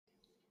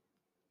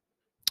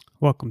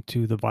Welcome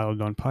to the Vital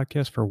Dawn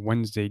podcast for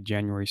Wednesday,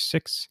 January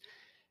 6th.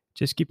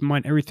 Just keep in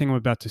mind, everything I'm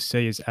about to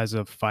say is as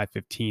of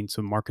 5:15,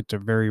 so markets are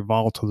very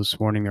volatile this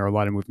morning. There are a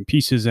lot of moving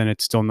pieces, and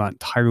it's still not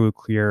entirely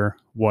clear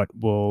what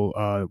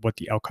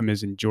the outcome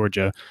is in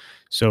Georgia.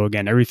 So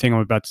again, everything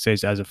I'm about to say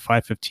is as of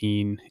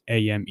 5:15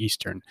 a.m.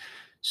 Eastern.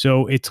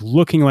 So it's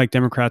looking like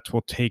Democrats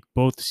will take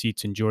both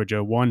seats in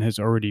Georgia. One has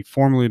already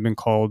formally been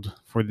called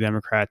for the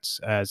Democrats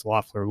as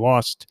Loeffler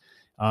lost.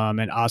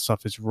 And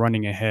Ossoff is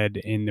running ahead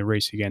in the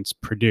race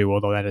against Perdue,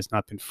 although that has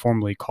not been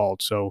formally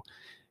called. So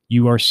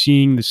you are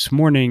seeing this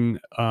morning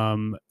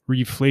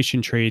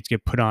reflation trades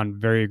get put on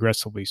very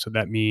aggressively. So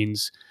that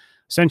means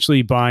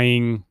essentially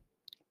buying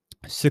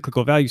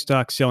cyclical value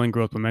stocks, selling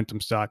growth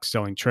momentum stocks,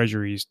 selling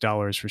treasuries,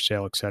 dollars for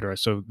sale, et cetera.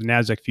 So the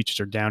NASDAQ futures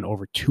are down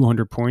over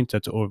 200 points.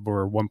 That's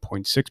over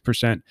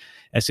 1.6%.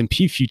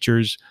 S&P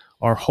futures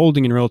are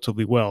holding in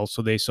relatively well.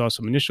 So they saw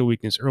some initial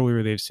weakness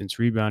earlier. They've since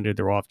rebounded.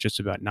 They're off just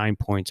about 9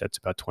 points. That's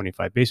about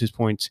 25 basis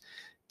points.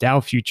 Dow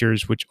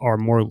futures, which are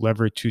more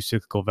levered to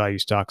cyclical value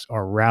stocks,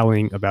 are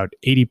rallying about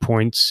 80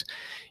 points.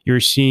 You're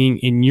seeing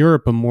in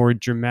Europe a more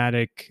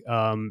dramatic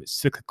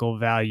cyclical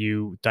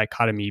value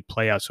dichotomy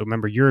play out. So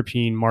remember,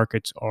 European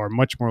markets are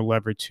much more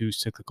levered to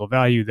cyclical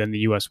value than the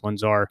US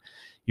ones are.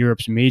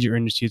 Europe's major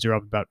indices are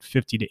up about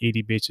 50 to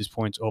 80 basis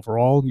points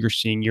overall. You're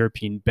seeing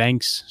European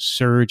banks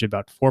surge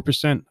about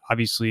 4%.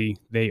 Obviously,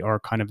 they are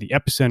kind of the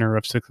epicenter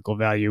of cyclical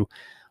value.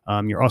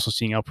 You're also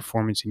seeing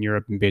outperformance in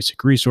Europe in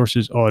basic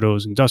resources,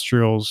 autos,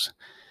 industrials,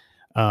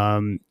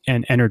 and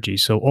energy.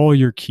 So all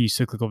your key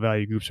cyclical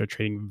value groups are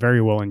trading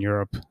very well in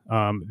Europe.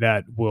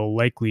 That will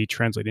likely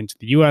translate into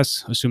the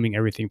U.S., assuming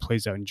everything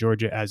plays out in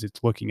Georgia as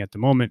it's looking at the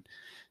moment.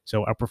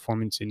 So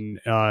outperformance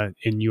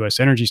in U.S.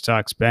 energy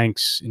stocks,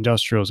 banks,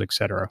 industrials, et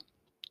cetera.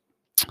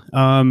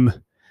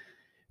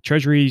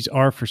 Treasuries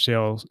are for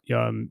sale.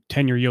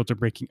 10-year yields are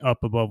breaking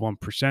up above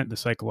 1%, the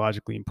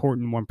psychologically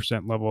important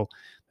 1% level.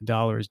 The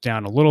dollar is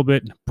down a little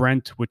bit.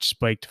 Brent, which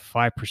spiked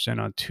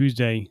 5% on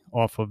Tuesday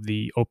off of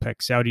the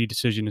OPEC Saudi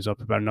decision, is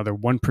up about another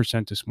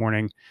 1% this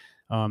morning.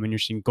 And you're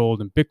seeing gold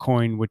and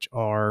Bitcoin, which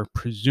are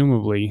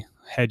presumably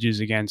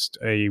hedges against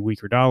a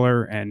weaker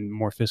dollar and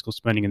more fiscal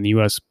spending in the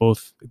U.S.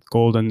 Both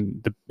gold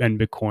and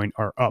Bitcoin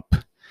are up.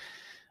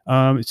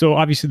 So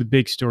obviously the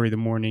big story of the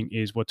morning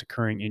is what's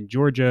occurring in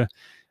Georgia.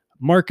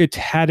 Markets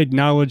had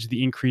acknowledged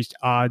the increased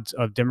odds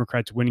of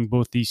Democrats winning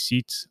both these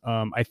seats.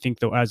 I think,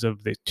 though, as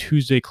of the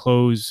Tuesday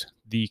close,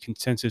 the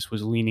consensus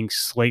was leaning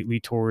slightly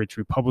towards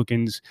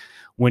Republicans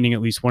winning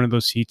at least one of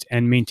those seats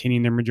and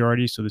maintaining their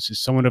majority. So this is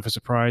somewhat of a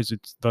surprise.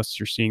 Thus,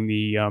 you're seeing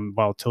the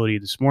volatility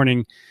this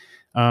morning.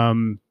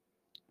 I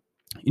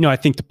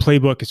think the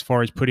playbook as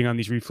far as putting on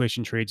these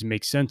reflation trades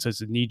makes sense as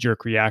a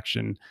knee-jerk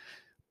reaction.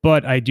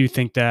 But I do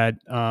think that,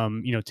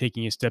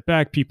 taking a step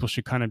back, people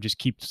should kind of just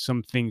keep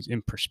some things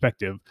in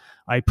perspective.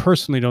 I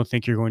personally don't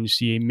think you're going to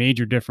see a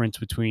major difference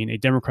between a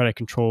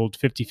Democratic-controlled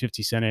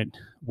 50-50 Senate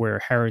where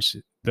Harris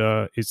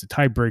is the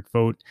tie-break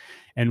vote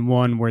and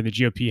one where the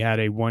GOP had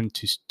a 1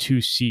 to 2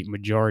 seat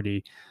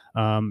majority.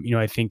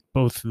 I think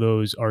both of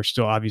those are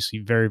still obviously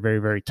very, very,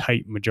 very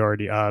tight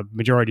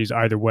majorities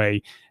either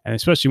way. And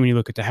especially when you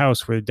look at the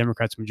House where the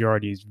Democrats'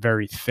 majority is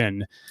very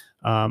thin.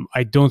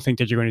 I don't think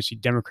that you're going to see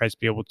Democrats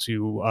be able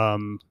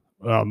to,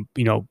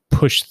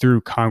 push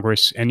through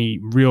Congress any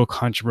real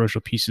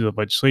controversial pieces of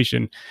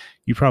legislation.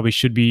 You probably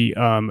should be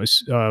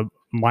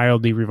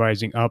mildly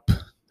revising up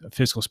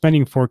fiscal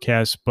spending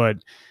forecasts, but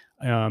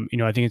I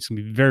think it's going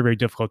to be very, very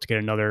difficult to get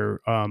another,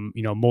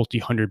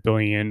 multi-hundred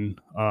billion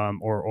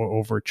or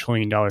over $1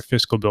 trillion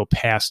fiscal bill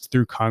passed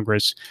through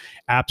Congress,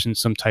 absent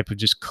some type of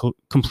just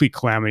complete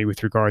calamity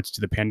with regards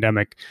to the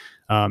pandemic,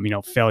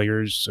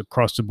 failures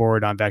across the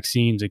board on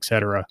vaccines, et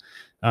cetera.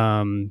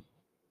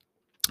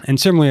 And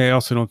similarly, I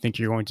also don't think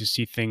you're going to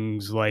see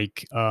things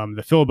like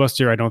the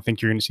filibuster. I don't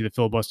think you're going to see the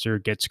filibuster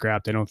get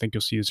scrapped. I don't think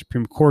you'll see the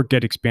Supreme Court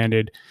get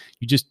expanded.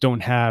 You just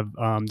don't have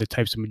the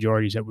types of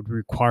majorities that would be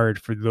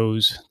required for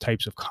those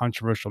types of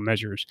controversial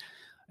measures.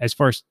 As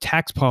far as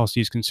tax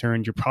policy is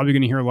concerned, you're probably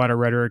going to hear a lot of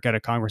rhetoric out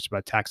of Congress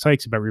about tax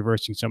hikes, about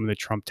reversing some of the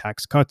Trump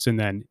tax cuts, and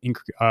then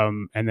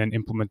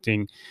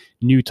implementing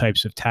new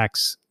types of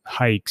tax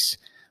hikes.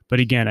 But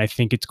again, I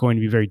think it's going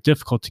to be very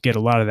difficult to get a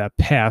lot of that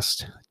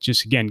passed,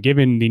 just again,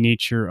 given the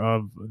nature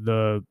of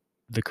the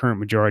current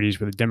majorities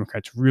where the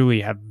Democrats really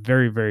have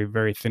very, very,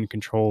 very thin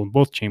control in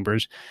both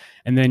chambers.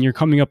 And then you're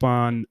coming up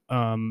on,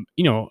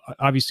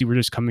 obviously we're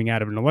just coming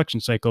out of an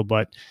election cycle,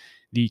 but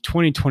the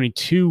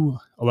 2022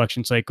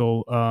 election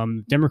cycle,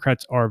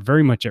 Democrats are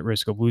very much at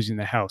risk of losing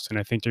the House. And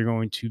I think they're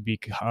going to be,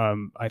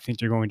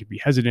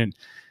 hesitant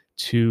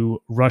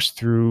to rush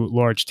through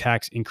large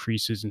tax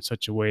increases in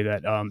such a way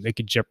that they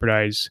could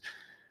jeopardize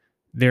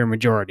their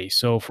majority.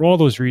 So for all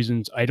those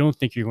reasons, I don't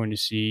think you're going to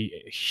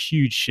see a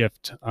huge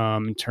shift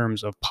in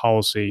terms of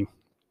policy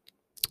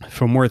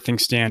from where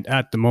things stand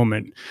at the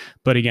moment.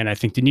 But again, I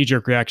think the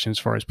knee-jerk reaction as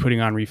far as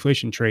putting on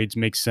reflation trades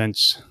makes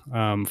sense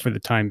for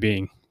the time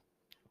being.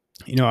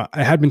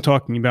 I had been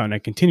talking about, and I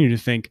continue to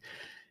think,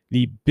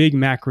 The big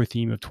macro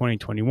theme of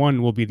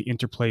 2021 will be the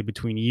interplay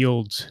between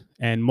yields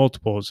and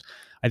multiples.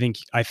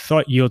 I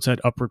thought yields had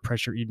upward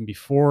pressure even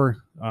before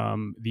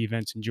the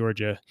events in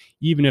Georgia.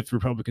 Even if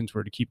Republicans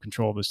were to keep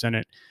control of the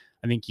Senate,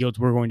 I think yields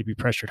were going to be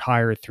pressured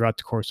higher throughout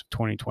the course of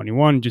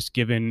 2021, just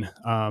given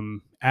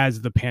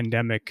as the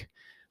battle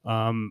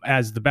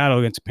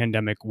against the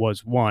pandemic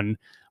was won.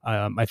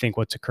 I think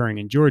what's occurring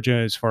in Georgia,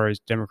 as far as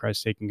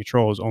Democrats taking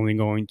control, is only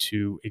going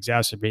to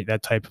exacerbate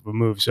that type of a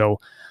move. So,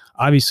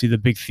 obviously, the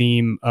big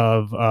theme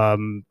of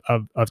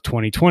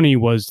 2020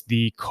 was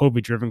the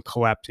COVID-driven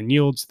collapse in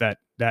yields that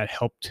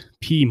helped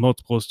PE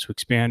multiples to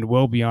expand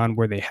well beyond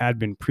where they had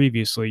been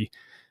previously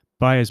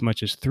by as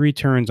much as 3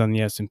 turns on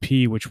the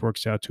S&P, which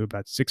works out to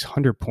about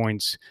 600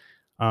 points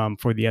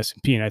for the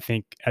S&P. And I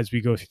think as we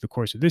go through the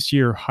course of this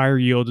year, higher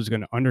yield is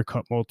going to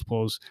undercut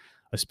multiples,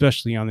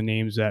 especially on the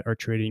names that are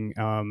trading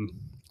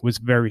with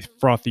very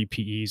frothy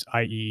PEs,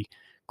 i.e.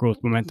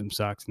 growth momentum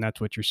stocks. And that's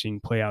what you're seeing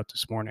play out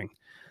this morning.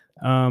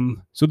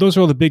 So those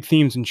are all the big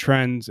themes and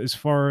trends. As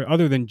far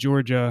other than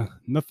Georgia,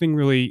 nothing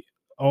really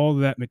all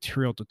that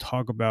material to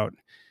talk about,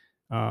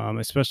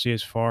 especially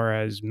as far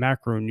as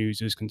macro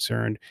news is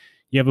concerned.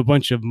 You have a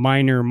bunch of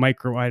minor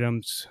micro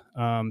items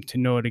to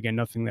note. Again,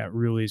 nothing that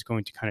really is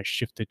going to kind of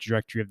shift the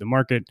trajectory of the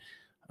market.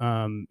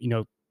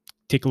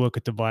 Take a look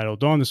at the Vital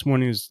Dawn this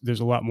morning.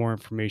 There's a lot more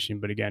information,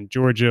 but again,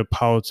 Georgia,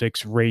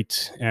 politics,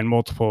 rates, and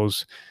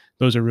multiples,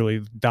 those are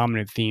really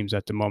dominant themes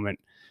at the moment.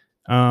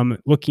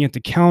 Looking at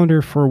the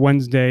calendar for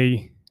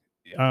Wednesday,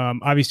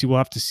 obviously we'll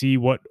have to see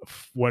what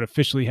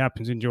officially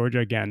happens in Georgia.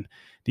 Again,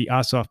 the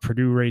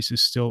Ossoff-Purdue race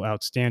is still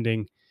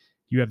outstanding.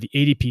 You have the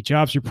ADP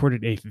jobs report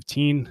at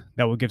 8:15.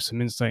 That will give some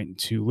insight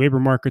into labor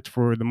markets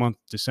for the month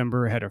of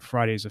December ahead of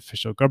Friday's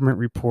official government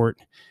report.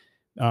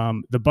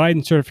 The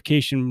Biden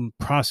certification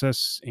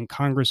process in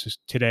Congress is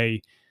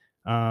today.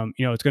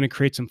 It's going to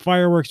create some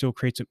fireworks. It'll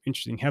create some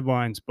interesting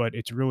headlines, but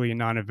it's really a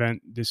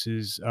non-event. This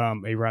is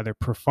a rather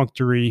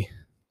perfunctory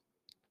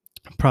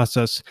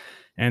process,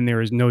 and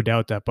there is no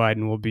doubt that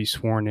Biden will be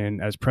sworn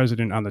in as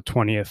president on the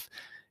 20th.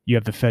 You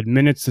have the Fed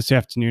minutes this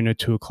afternoon at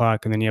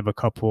 2:00, and then you have a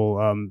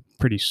couple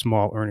pretty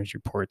small earnings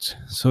reports.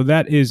 So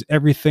that is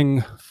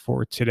everything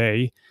for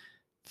today.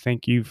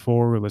 Thank you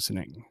for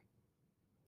listening.